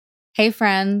Hey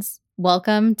friends,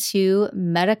 welcome to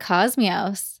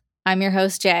Metacosmos. I'm your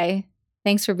host, Jay.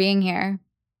 Thanks for being here.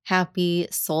 Happy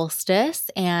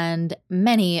solstice and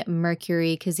many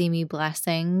Mercury Cazimi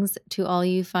blessings to all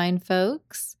you fine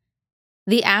folks.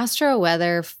 The astro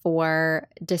weather for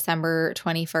December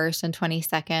 21st and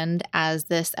 22nd, as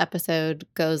this episode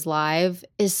goes live,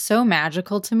 is so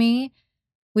magical to me.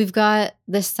 We've got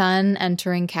the sun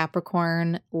entering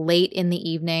Capricorn late in the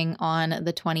evening on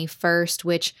the 21st,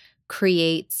 which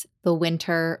creates the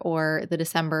winter or the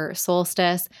December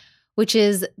solstice, which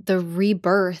is the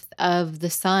rebirth of the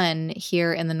sun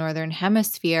here in the Northern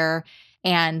Hemisphere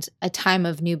and a time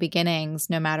of new beginnings,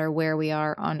 no matter where we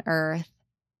are on Earth.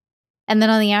 And then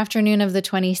on the afternoon of the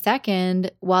 22nd,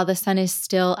 while the sun is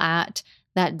still at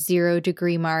that 0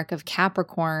 degree mark of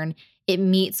Capricorn, it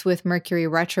meets with Mercury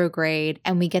retrograde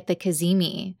and we get the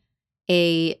Cazimi,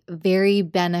 a very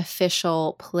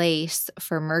beneficial place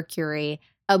for Mercury,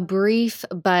 a brief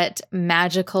but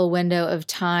magical window of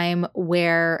time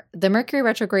where the Mercury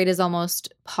retrograde is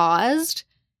almost paused.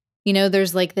 You know,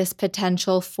 there's like this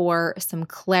potential for some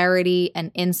clarity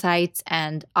and insights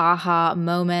and aha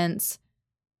moments.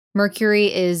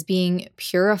 Mercury is being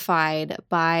purified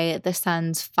by the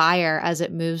sun's fire as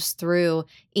it moves through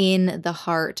in the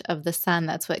heart of the sun.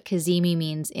 That's what Cazimi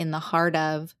means, in the heart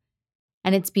of.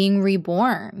 And it's being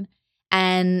reborn.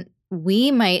 And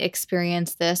we might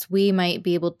experience this. We might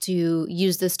be able to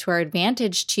use this to our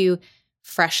advantage to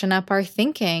freshen up our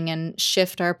thinking and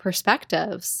shift our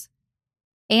perspectives.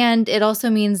 And it also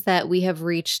means that we have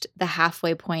reached the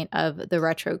halfway point of the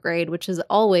retrograde, which is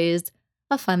always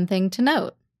a fun thing to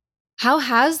note. How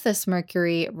has this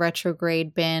Mercury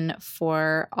retrograde been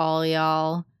for all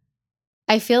y'all?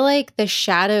 I feel like the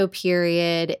shadow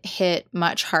period hit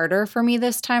much harder for me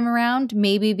this time around,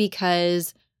 maybe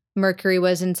because Mercury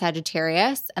was in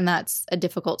Sagittarius, and that's a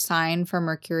difficult sign for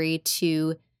Mercury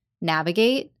to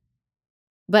navigate.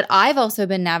 But I've also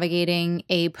been navigating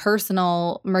a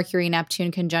personal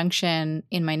Mercury-Neptune conjunction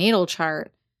in my natal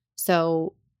chart.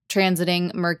 So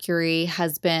transiting Mercury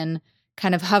has been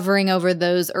kind of hovering over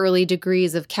those early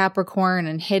degrees of Capricorn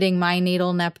and hitting my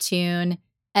natal Neptune.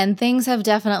 And things have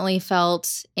definitely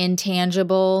felt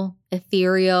intangible,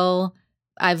 ethereal.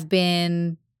 I've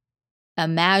been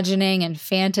imagining and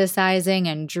fantasizing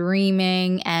and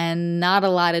dreaming and not a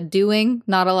lot of doing,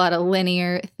 not a lot of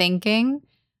linear thinking,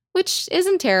 which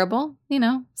isn't terrible. You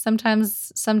know,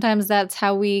 sometimes that's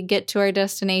how we get to our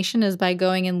destination, is by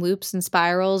going in loops and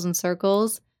spirals and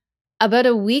circles. About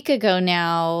a week ago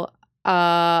now,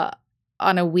 on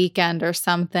a weekend or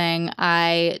something,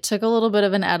 I took a little bit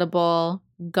of an edible,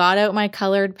 got out my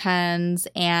colored pens,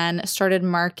 and started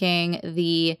marking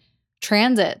the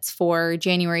transits for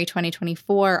January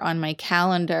 2024 on my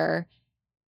calendar.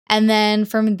 And then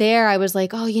from there, I was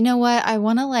like, oh, you know what? I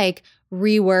want to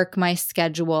rework my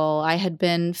schedule. I had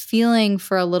been feeling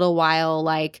for a little while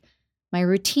like my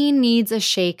routine needs a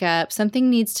shakeup. Something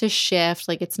needs to shift.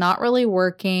 It's not really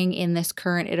working in this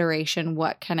current iteration.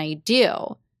 What can I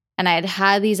do? And I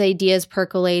had these ideas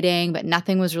percolating, but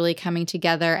nothing was really coming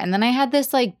together. And then I had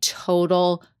this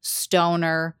total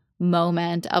stoner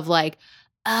moment of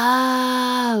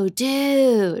oh,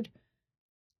 dude,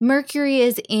 Mercury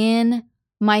is in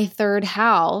my third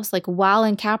house. While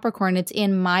in Capricorn, it's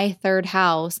in my third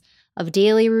house of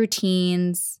daily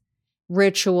routines,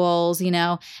 rituals,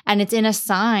 and it's in a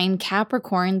sign,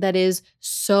 Capricorn, that is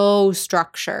so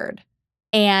structured.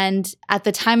 And at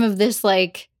the time of this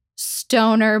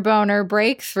stoner boner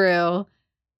breakthrough,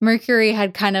 Mercury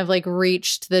had kind of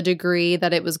reached the degree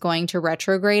that it was going to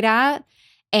retrograde at.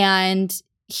 And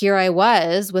here I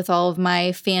was with all of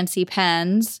my fancy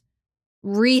pens,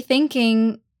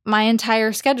 rethinking my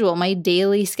entire schedule, my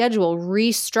daily schedule,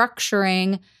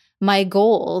 restructuring my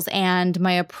goals and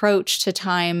my approach to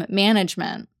time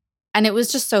management. And it was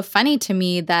just so funny to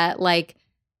me that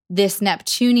this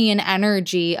Neptunian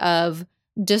energy of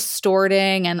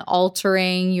distorting and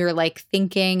altering your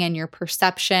thinking and your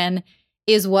perception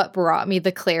is what brought me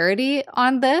the clarity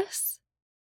on this.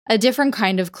 A different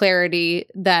kind of clarity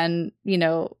than,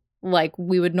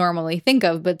 we would normally think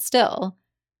of, but still.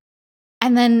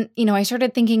 And then, I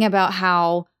started thinking about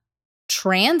how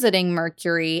transiting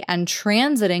Mercury and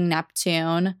transiting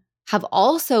Neptune have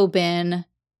also been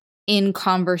in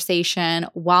conversation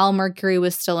while Mercury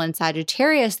was still in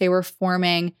Sagittarius. They were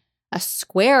forming a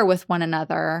square with one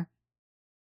another.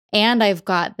 And I've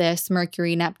got this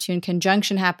Mercury-Neptune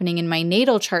conjunction happening in my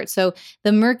natal chart. So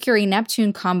the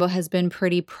Mercury-Neptune combo has been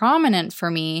pretty prominent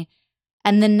for me.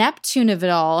 And the Neptune of it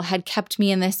all had kept me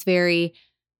in this very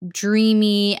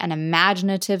dreamy and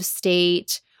imaginative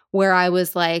state where I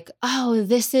was like, oh,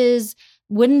 this is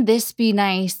wouldn't this be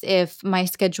nice if my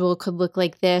schedule could look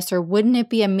like this? Or wouldn't it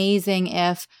be amazing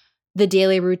if the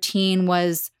daily routine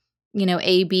was,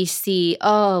 ABC?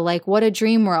 Oh, like what a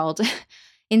dream world.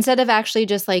 Instead of actually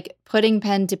just like putting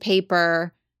pen to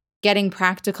paper, getting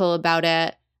practical about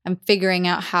it, and figuring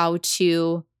out how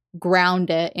to ground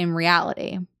it in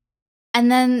reality. And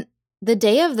then the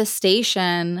day of the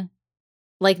station,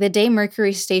 like the day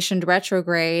Mercury stationed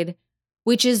retrograde,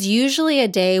 which is usually a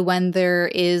day when there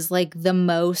is like the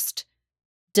most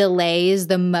delays,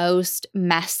 the most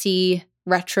messy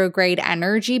retrograde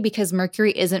energy because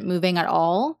Mercury isn't moving at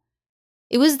all.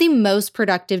 It was the most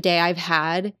productive day I've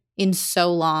had in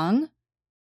so long.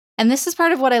 And this is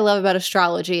part of what I love about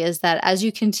astrology is that as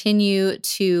you continue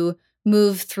to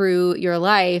move through your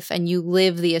life and you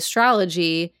live the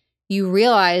astrology, you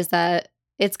realize that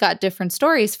it's got different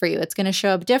stories for you. It's going to show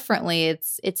up differently.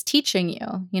 It's teaching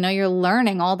you. You're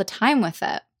learning all the time with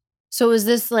it. So it was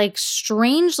this like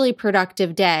strangely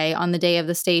productive day on the day of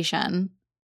the station.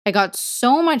 I got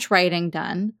so much writing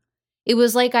done. It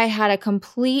was like I had a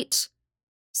complete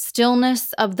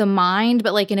stillness of the mind,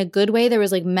 but like in a good way. There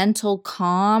was like mental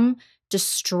calm.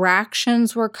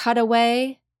 Distractions were cut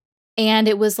away. And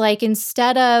it was like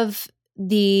instead of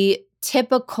the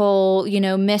typical,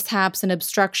 mishaps and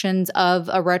obstructions of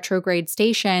a retrograde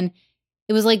station,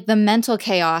 it was like the mental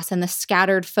chaos and the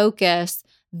scattered focus,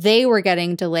 they were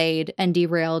getting delayed and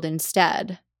derailed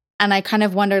instead. And I kind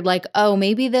of wondered like, oh,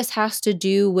 maybe this has to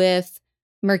do with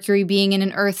Mercury being in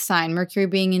an earth sign, Mercury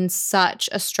being in such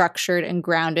a structured and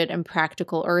grounded and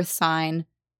practical earth sign.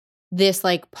 This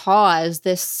like pause,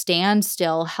 this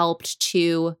standstill helped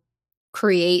to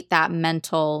create that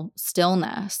mental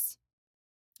stillness.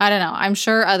 I don't know. I'm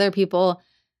sure other people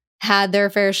had their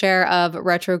fair share of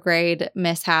retrograde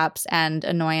mishaps and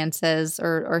annoyances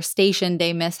or station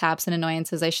day mishaps and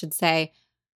annoyances, I should say.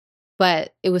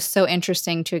 But it was so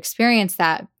interesting to experience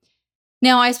that.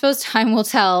 Now, I suppose time will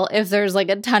tell if there's like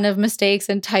a ton of mistakes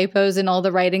and typos in all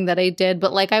the writing that I did.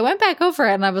 But like I went back over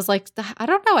it and I was like, I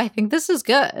don't know. I think this is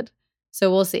good.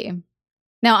 So we'll see.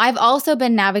 Now, I've also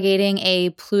been navigating a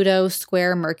Pluto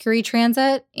square Mercury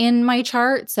transit in my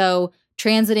chart. So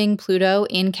transiting Pluto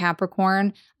in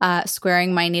Capricorn,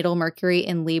 squaring my natal Mercury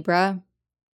in Libra.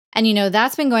 And,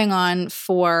 that's been going on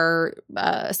for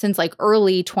since like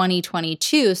early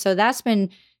 2022. So that's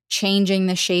been changing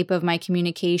the shape of my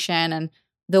communication and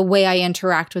the way I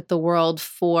interact with the world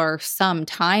for some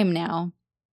time now.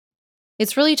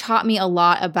 It's really taught me a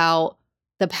lot about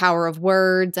the power of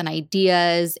words and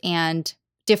ideas and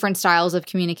different styles of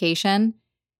communication.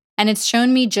 And it's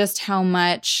shown me just how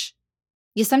much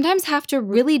you sometimes have to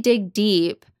really dig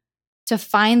deep to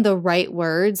find the right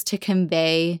words to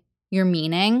convey your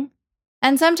meaning.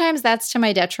 And sometimes that's to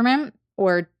my detriment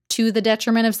or to the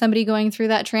detriment of somebody going through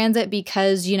that transit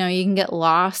because, you can get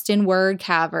lost in word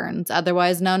caverns,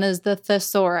 otherwise known as the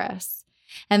thesaurus.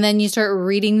 And then you start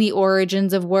reading the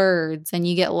origins of words and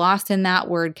you get lost in that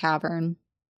word cavern.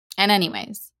 And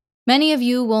anyways, many of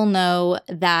you will know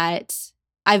that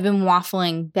I've been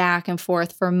waffling back and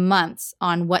forth for months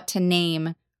on what to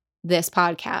name this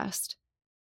podcast.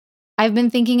 I've been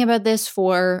thinking about this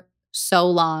for so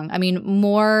long. I mean,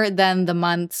 more than the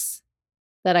months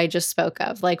that I just spoke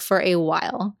of, like for a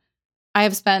while. I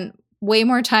have spent way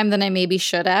more time than I maybe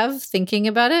should have thinking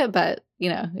about it, but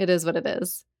it is what it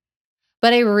is.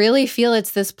 But I really feel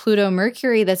it's this Pluto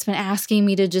Mercury that's been asking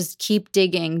me to just keep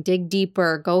digging, dig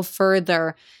deeper, go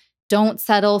further. Don't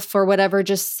settle for whatever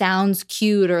just sounds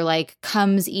cute or like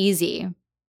comes easy.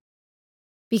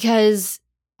 Because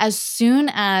as soon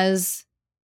as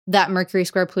that Mercury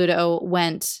square Pluto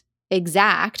went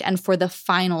exact and for the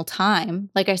final time,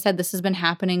 like I said, this has been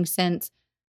happening since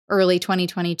early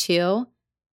 2022.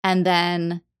 And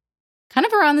then kind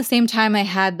of around the same time I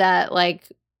had that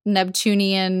like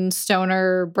Neptunian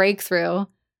stoner breakthrough,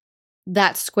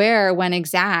 that square went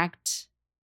exact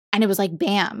and it was like,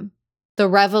 bam. The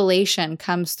revelation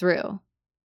comes through.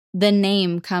 The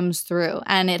name comes through.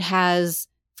 And it has,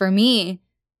 for me,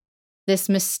 this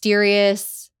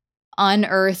mysterious,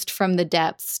 unearthed from the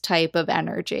depths type of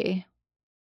energy.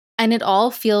 And it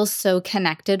all feels so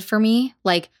connected for me,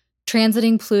 like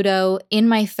transiting Pluto in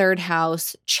my third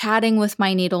house, chatting with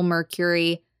my natal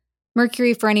Mercury.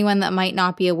 Mercury, for anyone that might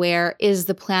not be aware, is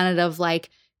the planet of like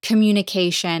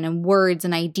communication and words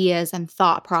and ideas and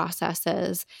thought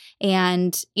processes.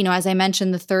 And, as I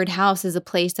mentioned, the third house is a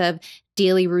place of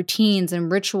daily routines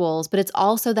and rituals, but it's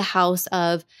also the house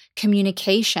of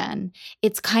communication.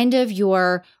 It's kind of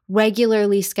your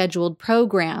regularly scheduled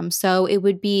program. So it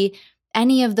would be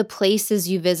any of the places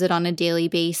you visit on a daily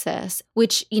basis,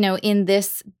 which, in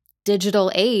this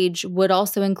digital age would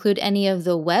also include any of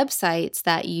the websites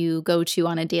that you go to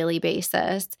on a daily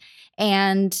basis.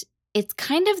 And it's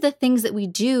kind of the things that we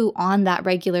do on that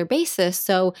regular basis.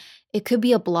 So it could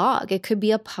be a blog, it could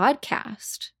be a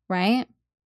podcast, right?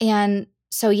 And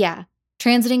so, yeah,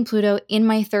 transiting Pluto in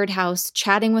my third house,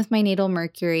 chatting with my natal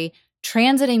Mercury,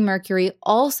 transiting Mercury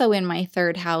also in my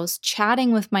third house,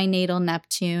 chatting with my natal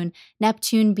Neptune,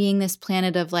 Neptune being this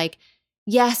planet of like,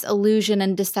 yes, illusion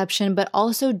and deception, but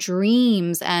also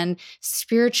dreams and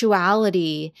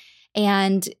spirituality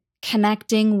and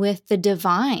connecting with the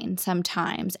divine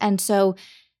sometimes. And so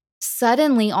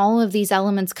suddenly all of these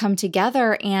elements come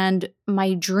together, and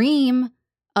my dream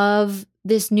of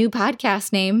this new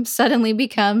podcast name suddenly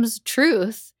becomes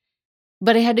truth.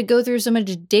 But I had to go through so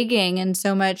much digging and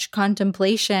so much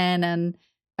contemplation, and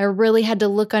I really had to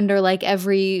look under like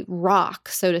every rock,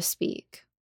 so to speak.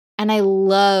 And I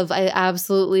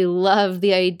absolutely love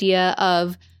the idea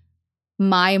of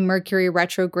my Mercury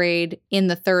retrograde in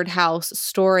the third house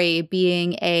story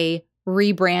being a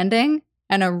rebranding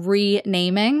and a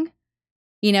renaming.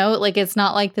 You know, like it's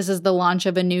not like this is the launch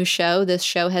of a new show. This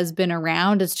show has been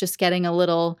around. It's just getting a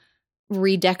little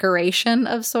redecoration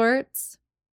of sorts.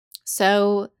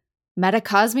 So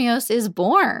Metacosmios is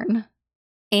born.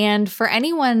 And for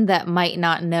anyone that might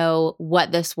not know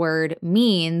what this word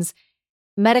means,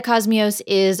 Metacosmios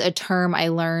is a term I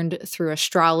learned through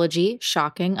astrology.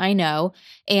 Shocking, I know.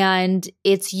 And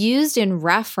it's used in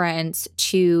reference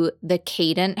to the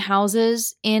cadent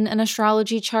houses in an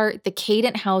astrology chart. The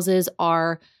cadent houses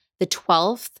are the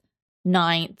 12th,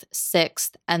 9th,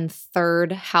 6th, and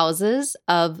 3rd houses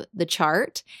of the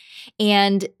chart.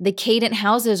 And the cadent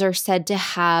houses are said to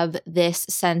have this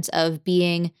sense of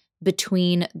being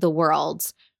between the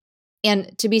worlds.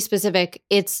 And to be specific,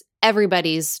 it's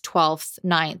everybody's 12th,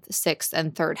 9th, 6th,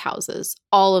 and 3rd houses.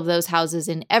 All of those houses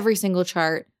in every single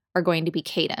chart are going to be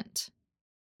cadent.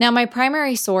 Now, my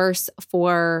primary source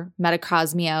for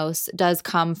Metacosmios does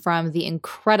come from the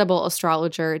incredible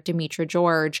astrologer Demetra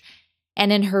George.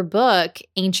 And in her book,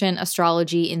 Ancient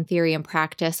Astrology in Theory and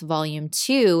Practice, Volume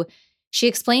 2, she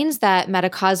explains that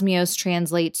Metacosmios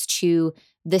translates to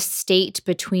the state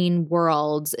between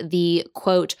worlds, the,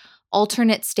 quote,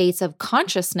 alternate states of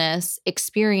consciousness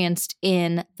experienced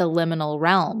in the liminal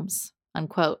realms,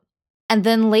 unquote. And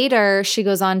then later, she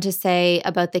goes on to say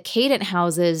about the cadent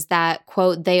houses that,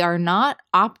 quote, they are not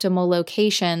optimal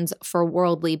locations for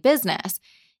worldly business.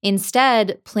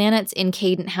 Instead, planets in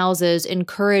cadent houses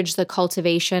encourage the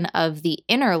cultivation of the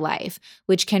inner life,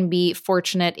 which can be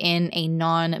fortunate in a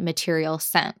non-material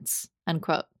sense,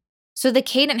 unquote. So the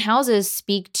cadent houses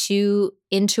speak to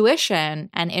intuition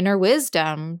and inner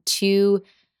wisdom, to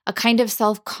a kind of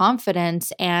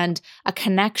self-confidence and a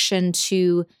connection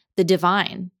to the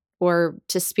divine or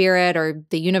to spirit or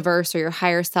the universe or your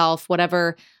higher self,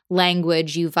 whatever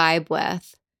language you vibe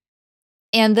with.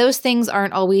 And those things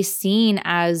aren't always seen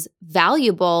as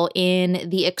valuable in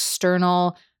the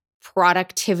external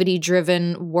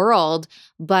productivity-driven world,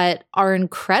 but are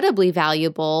incredibly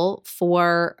valuable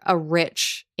for a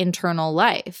rich internal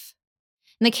life.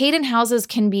 And the cadent houses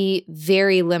can be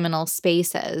very liminal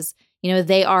spaces. You know,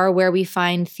 they are where we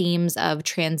find themes of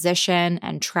transition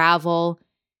and travel.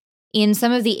 In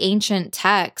some of the ancient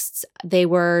texts, they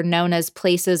were known as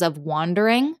places of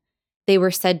wandering. They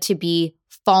were said to be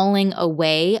falling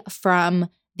away from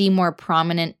the more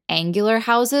prominent angular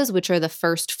houses, which are the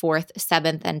 1st, 4th,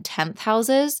 7th, and 10th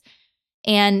houses.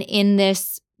 And in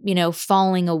this,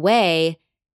 falling away,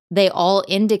 they all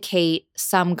indicate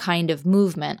some kind of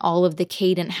movement. All of the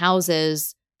cadent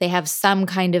houses, they have some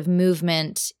kind of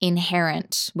movement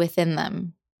inherent within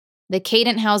them. The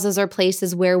cadent houses are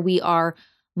places where we are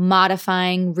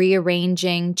modifying,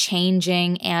 rearranging,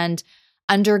 changing, and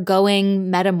undergoing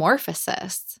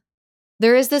metamorphosis.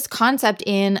 There is this concept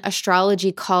in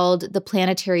astrology called the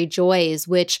planetary joys,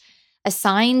 which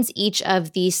assigns each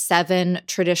of these 7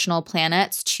 traditional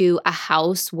planets to a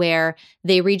house where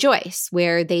they rejoice,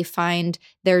 where they find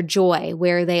their joy,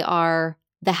 where they are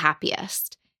the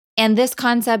happiest. And this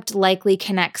concept likely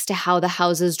connects to how the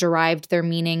houses derived their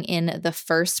meaning in the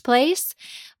first place.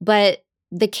 But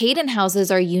the cadent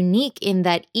houses are unique in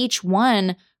that each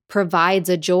one provides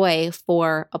a joy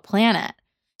for a planet.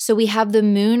 So we have the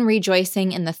moon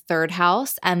rejoicing in the 3rd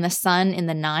house and the sun in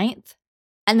the 9th.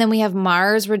 And then we have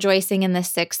Mars rejoicing in the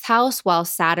 6th house while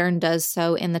Saturn does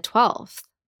so in the 12th.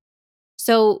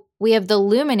 So we have the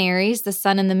luminaries, the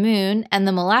sun and the moon, and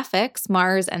the malefics,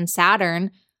 Mars and Saturn,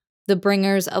 the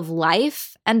bringers of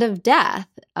life and of death,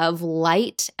 of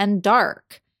light and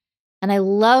dark. And I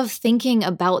love thinking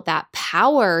about that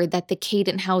power that the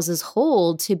cadent houses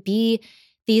hold to be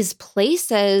these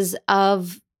places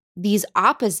of these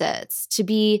opposites, to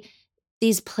be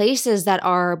these places that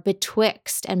are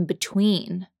betwixt and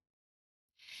between.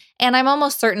 And I'm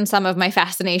almost certain some of my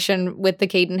fascination with the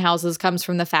cadent houses comes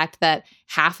from the fact that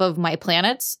half of my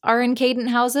planets are in cadent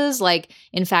houses. Like,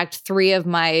 in fact, 3 of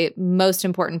my most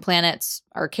important planets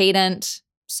are cadent.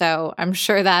 So I'm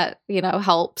sure that,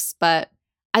 helps. But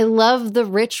I love the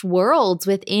rich worlds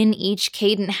within each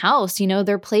cadent house.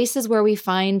 They're places where we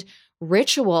find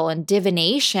ritual and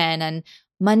divination and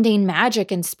mundane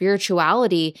magic and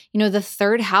spirituality. The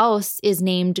 3rd house is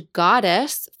named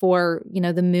Goddess for,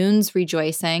 the moon's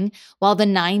rejoicing, while the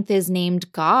 9th is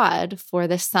named God for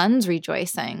the sun's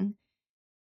rejoicing.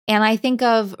 And I think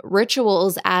of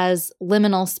rituals as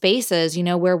liminal spaces,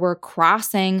 where we're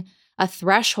crossing a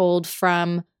threshold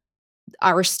from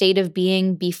our state of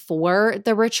being before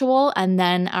the ritual and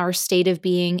then our state of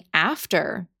being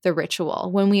after the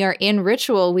ritual. When we are in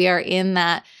ritual, we are in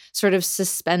that sort of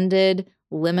suspended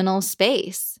liminal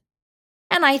space.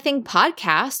 And I think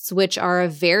podcasts, which are a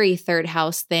very 3rd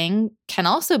house thing, can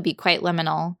also be quite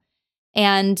liminal.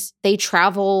 And they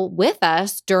travel with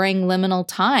us during liminal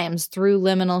times through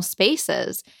liminal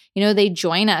spaces. They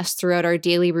join us throughout our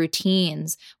daily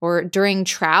routines or during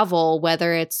travel,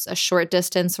 whether it's a short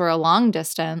distance or a long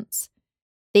distance.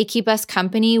 They keep us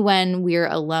company when we're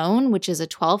alone, which is a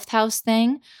 12th house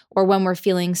thing, or when we're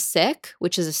feeling sick,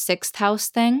 which is a 6th house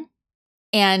thing.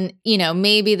 And,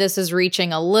 maybe this is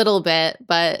reaching a little bit,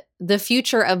 but the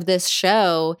future of this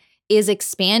show is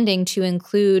expanding to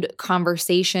include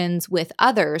conversations with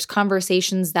others,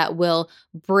 conversations that will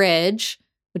bridge,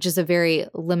 which is a very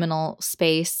liminal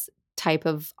space type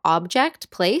of object,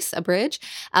 place, a bridge,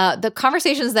 the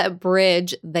conversations that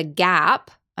bridge the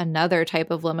gap, another type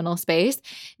of liminal space,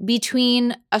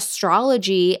 between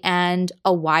astrology and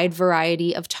a wide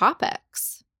variety of topics.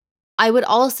 I would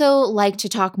also like to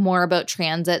talk more about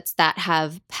transits that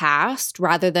have passed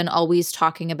rather than always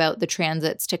talking about the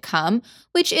transits to come,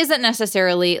 which isn't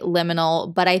necessarily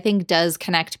liminal, but I think does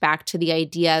connect back to the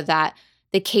idea that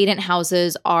the cadent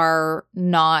houses are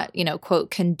not, quote,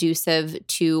 conducive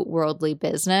to worldly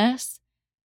business.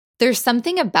 There's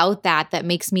something about that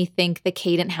makes me think the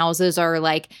cadent houses are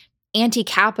like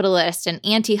anti-capitalist and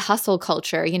anti-hustle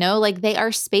culture, like they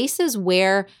are spaces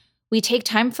where we take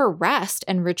time for rest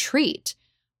and retreat,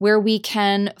 where we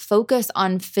can focus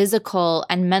on physical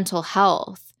and mental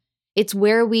health. It's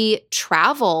where we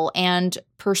travel and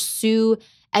pursue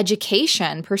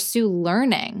education, pursue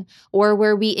learning, or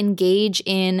where we engage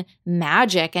in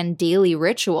magic and daily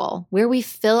ritual, where we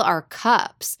fill our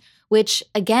cups, which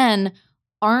again,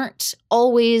 aren't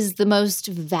always the most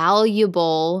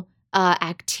valuable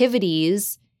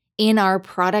activities in our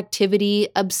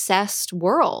productivity-obsessed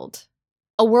world.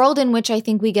 A world in which I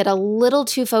think we get a little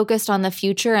too focused on the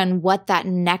future and what that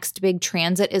next big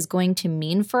transit is going to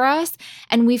mean for us,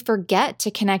 and we forget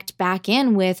to connect back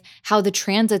in with how the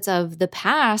transits of the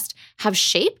past have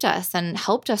shaped us and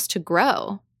helped us to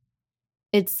grow.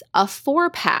 It's a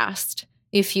forepast,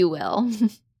 if you will.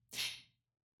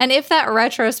 And if that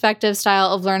retrospective style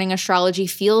of learning astrology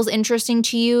feels interesting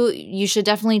to you, you should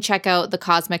definitely check out the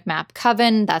Cosmic Map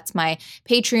Coven. That's my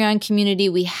Patreon community.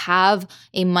 We have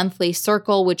a monthly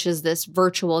circle, which is this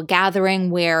virtual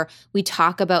gathering where we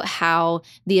talk about how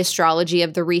the astrology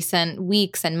of the recent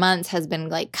weeks and months has been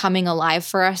like coming alive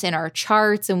for us in our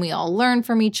charts, and we all learn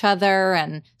from each other.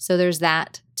 And so there's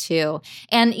that too.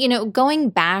 And,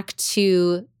 going back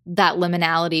to that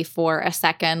liminality for a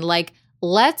second,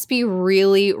 let's be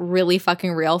really, really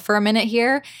fucking real for a minute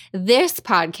here. This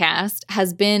podcast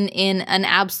has been in an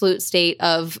absolute state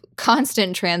of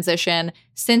constant transition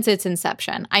since its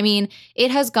inception. I mean,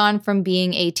 it has gone from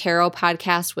being a tarot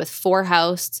podcast with 4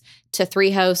 hosts to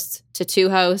 3 hosts to 2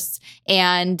 hosts,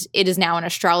 and it is now an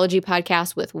astrology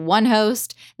podcast with 1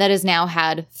 host that has now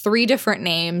had 3 different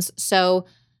names. So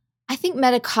I think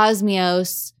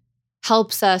Metacosmios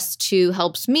helps us to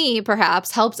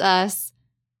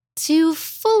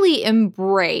fully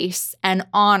embrace and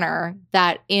honor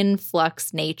that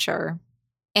influx nature.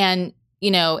 And,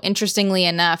 interestingly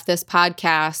enough, this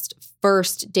podcast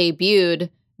first debuted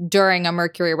during a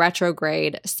Mercury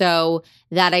retrograde. So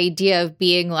that idea of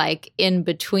being in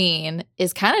between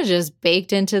is kind of just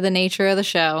baked into the nature of the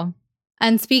show.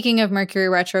 And speaking of Mercury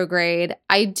retrograde,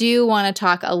 I do want to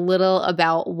talk a little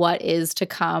about what is to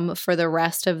come for the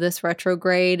rest of this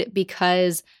retrograde,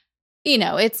 because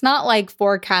it's not like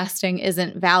forecasting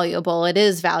isn't valuable. It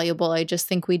is valuable. I just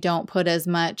think we don't put as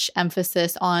much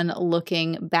emphasis on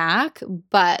looking back.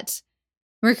 But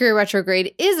Mercury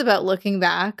retrograde is about looking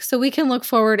back, so we can look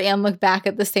forward and look back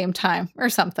at the same time or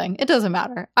something. It doesn't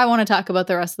matter. I want to talk about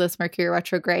the rest of this Mercury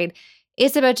retrograde.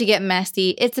 it's about to get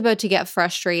messy. It's about to get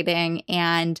frustrating.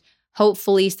 And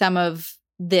hopefully some of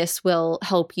this will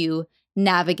help you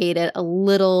navigate it a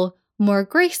little more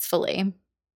gracefully.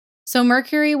 So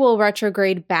Mercury will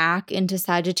retrograde back into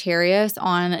Sagittarius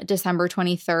on December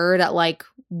 23rd at like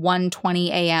 1:20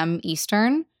 a.m.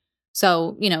 Eastern.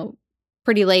 So,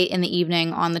 pretty late in the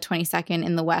evening on the 22nd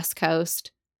in the West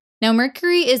Coast. Now,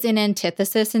 Mercury is in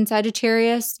antithesis in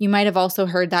Sagittarius. You might have also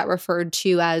heard that referred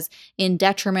to as in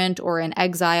detriment or in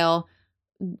exile.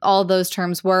 All those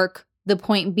terms work. The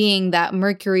point being that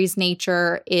Mercury's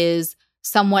nature is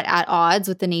somewhat at odds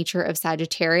with the nature of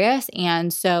Sagittarius.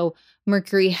 And so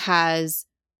Mercury has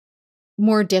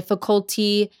more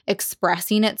difficulty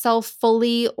expressing itself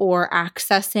fully or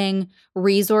accessing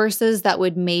resources that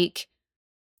would make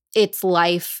its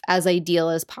life as ideal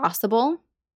as possible.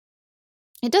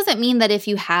 It doesn't mean that if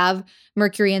you have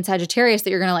Mercury in Sagittarius that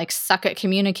you're going to like suck at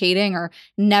communicating or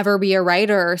never be a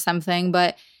writer or something,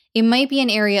 but it might be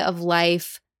an area of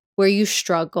life where you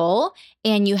struggle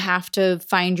and you have to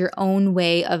find your own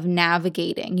way of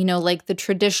navigating. Like the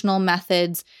traditional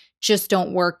methods just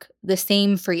don't work the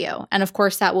same for you. And of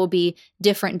course, that will be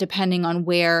different depending on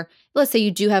where, let's say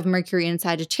you do have Mercury in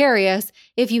Sagittarius.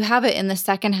 If you have it in the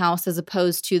second house as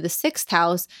opposed to the sixth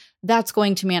house, that's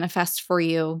going to manifest for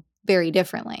you very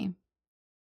differently.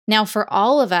 Now, for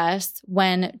all of us,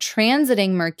 when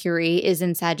transiting Mercury is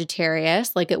in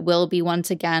Sagittarius, like it will be once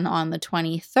again on the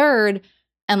 23rd,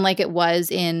 and like it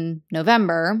was in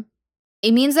November,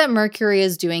 it means that Mercury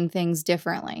is doing things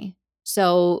differently.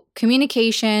 So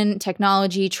communication,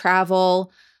 technology,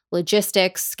 travel,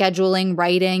 logistics, scheduling,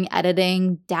 writing,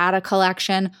 editing, data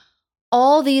collection,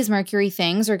 all these Mercury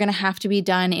things are going to have to be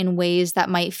done in ways that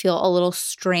might feel a little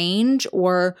strange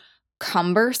or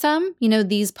cumbersome.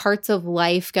 These parts of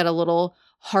life get a little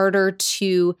harder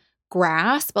to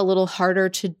grasp, a little harder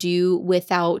to do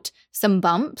without some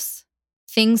bumps.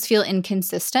 Things feel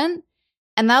inconsistent.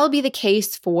 And that will be the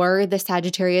case for the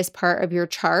Sagittarius part of your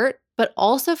chart, but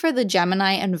also for the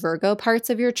Gemini and Virgo parts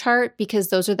of your chart, because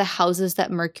those are the houses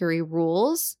that Mercury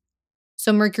rules.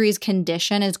 So Mercury's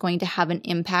condition is going to have an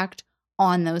impact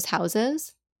on those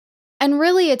houses. And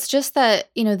really, it's just that,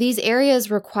 these areas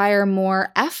require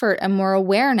more effort and more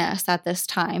awareness at this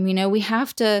time. We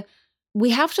have to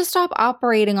stop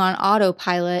operating on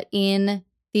autopilot in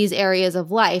these areas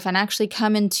of life and actually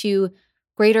come into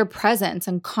greater presence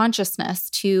and consciousness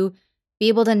to be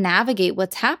able to navigate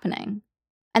what's happening.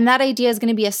 And that idea is going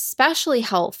to be especially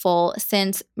helpful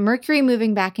since Mercury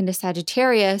moving back into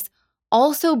Sagittarius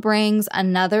also brings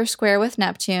another square with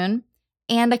Neptune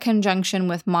and a conjunction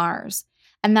with Mars.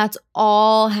 And that's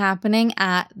all happening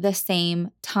at the same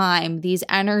time. These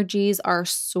energies are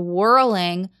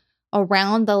swirling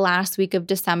around the last week of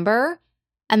December.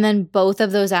 And then both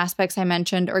of those aspects I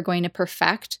mentioned are going to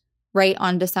perfect right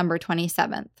on December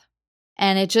 27th.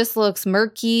 And it just looks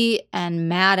murky and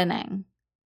maddening.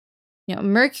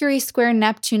 Mercury square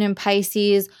Neptune in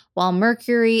Pisces, while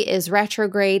Mercury is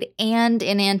retrograde and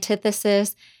in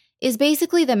antithesis, is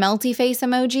basically the melty face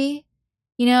emoji.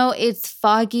 It's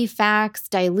foggy facts,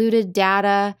 diluted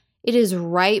data. It is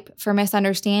ripe for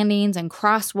misunderstandings and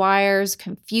cross wires,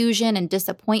 confusion and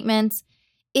disappointments.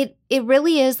 It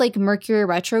really is like Mercury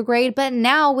retrograde, but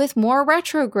now with more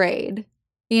retrograde,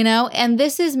 and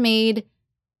this is made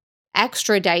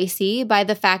extra dicey by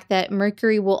the fact that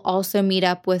Mercury will also meet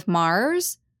up with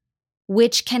Mars,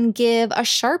 which can give a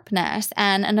sharpness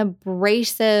and an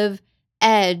abrasive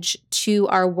edge to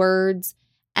our words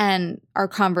and our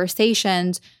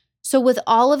conversations. So with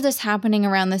all of this happening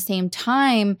around the same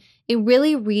time, it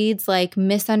really reads like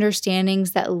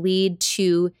misunderstandings that lead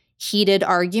to heated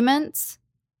arguments,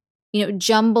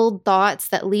 jumbled thoughts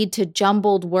that lead to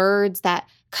jumbled words that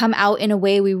come out in a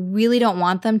way we really don't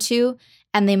want them to.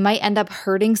 And they might end up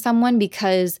hurting someone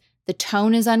because the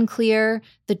tone is unclear,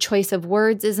 the choice of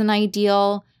words isn't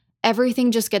ideal,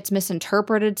 everything just gets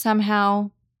misinterpreted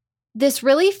somehow. This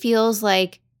really feels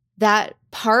like that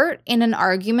part in an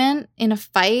argument, in a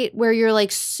fight, where you're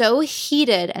like so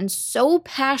heated and so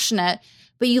passionate,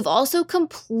 but you've also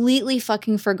completely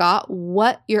fucking forgot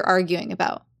what you're arguing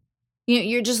about.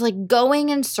 You're just like going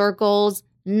in circles,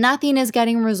 nothing is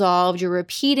getting resolved, you're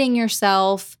repeating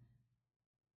yourself.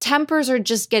 Tempers are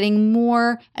just getting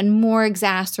more and more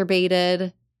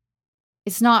exacerbated.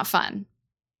 It's not fun.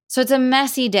 So it's a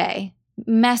messy day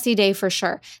for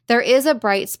sure. There is a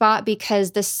bright spot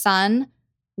because the sun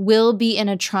will be in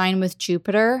a trine with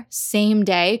Jupiter same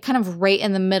day, kind of right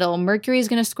in the middle. Mercury is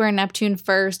going to square Neptune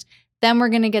first, then we're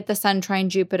going to get the sun trine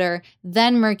Jupiter,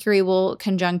 then Mercury will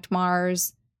conjunct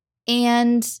Mars.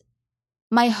 And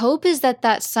my hope is that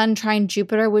that Sun trine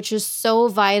Jupiter, which is so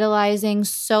vitalizing,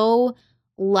 so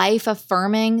life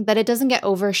affirming, that it doesn't get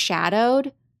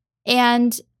overshadowed.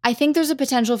 And I think there's a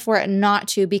potential for it not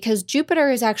to, because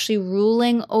Jupiter is actually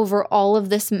ruling over all of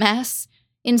this mess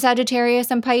in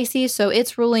Sagittarius and Pisces. So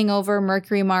it's ruling over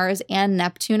Mercury, Mars, and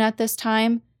Neptune at this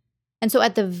time. And so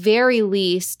at the very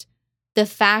least, the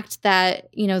fact that,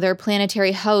 their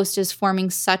planetary host is forming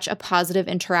such a positive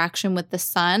interaction with the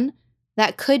Sun,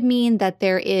 that could mean that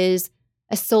there is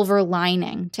a silver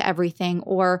lining to everything,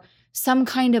 or some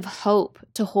kind of hope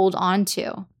to hold on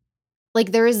to.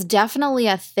 Like, there is definitely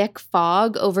a thick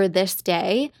fog over this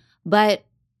day, but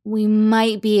we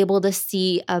might be able to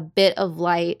see a bit of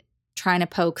light trying to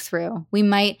poke through. We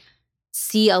might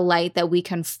see a light that we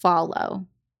can follow,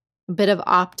 a bit of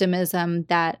optimism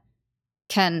that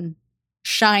can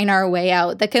shine our way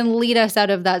out, that can lead us out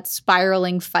of that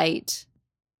spiraling fight.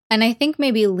 And I think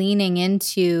maybe leaning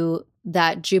into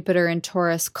that Jupiter and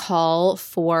Taurus call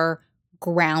for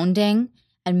grounding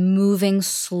and moving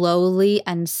slowly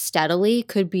and steadily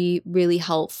could be really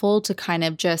helpful to kind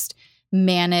of just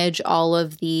manage all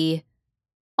of the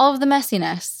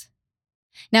messiness.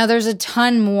 Now, there's a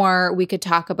ton more we could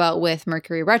talk about with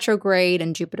Mercury retrograde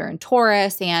and Jupiter and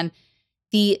Taurus and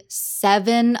the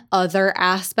 7 other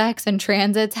aspects and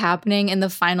transits happening in the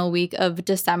final week of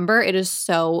December. It is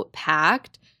so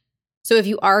packed. So if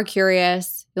you are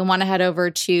curious, you'll want to head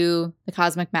over to the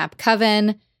Cosmic Map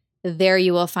Coven. There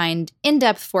you will find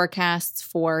in-depth forecasts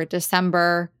for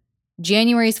December.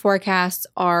 January's forecasts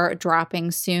are dropping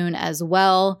soon as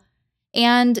well.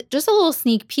 And just a little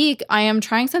sneak peek, I am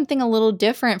trying something a little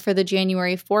different for the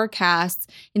January forecasts.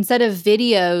 Instead of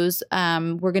videos,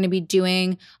 we're going to be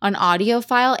doing an audio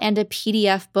file and a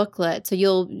PDF booklet. So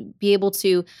you'll be able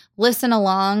to listen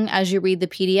along as you read the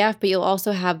PDF, but you'll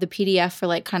also have the PDF for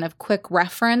like kind of quick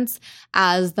reference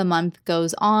as the month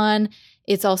goes on.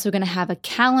 It's also going to have a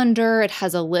calendar. It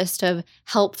has a list of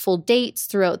helpful dates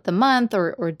throughout the month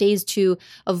or days to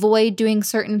avoid doing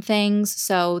certain things.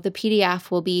 So the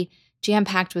PDF will be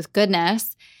jam-packed with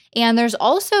goodness. And there's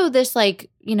also this I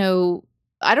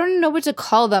don't know what to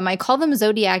call them. I call them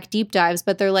Zodiac deep dives,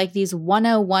 but they're like these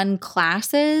 101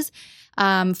 classes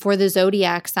for the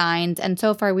Zodiac signs. And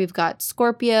so far we've got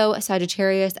Scorpio,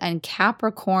 Sagittarius, and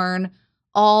Capricorn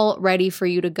all ready for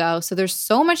you to go. So there's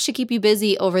so much to keep you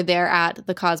busy over there at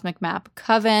the Cosmic Map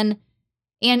Coven.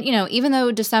 And, even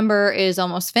though December is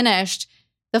almost finished,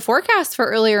 the forecast for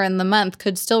earlier in the month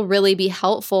could still really be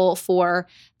helpful for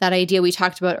that idea we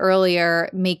talked about earlier,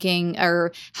 making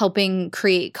or helping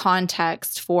create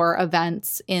context for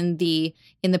events in the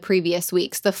previous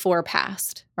weeks, the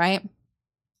forecast, right?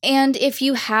 And if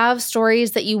you have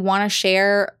stories that you want to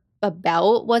share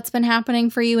about what's been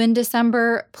happening for you in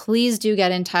December, please do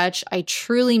get in touch. I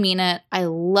truly mean it. I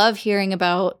love hearing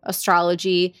about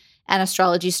astrology and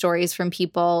astrology stories from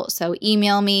people. So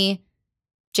email me,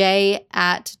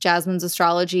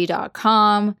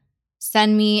 j@jasminesastrology.com.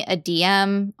 Send me a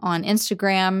DM on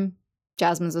Instagram,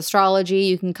 Jasmine's Astrology.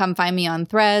 You can come find me on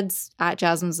Threads at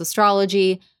Jasmine's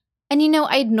Astrology. And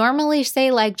I'd normally say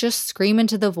just scream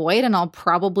into the void and I'll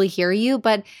probably hear you,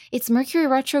 but it's Mercury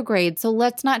retrograde, so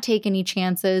let's not take any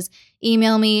chances.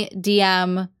 Email me,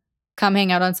 DM, come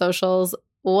hang out on socials,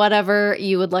 whatever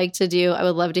you would like to do. I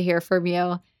would love to hear from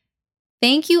you.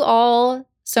 Thank you all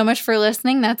so much for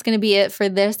listening. That's going to be it for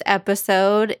this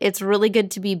episode. It's really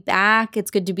good to be back.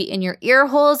 It's good to be in your ear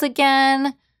holes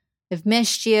again. I've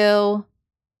missed you.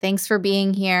 Thanks for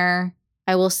being here.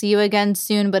 I will see you again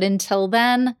soon, but until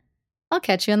then, I'll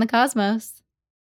catch you in the cosmos.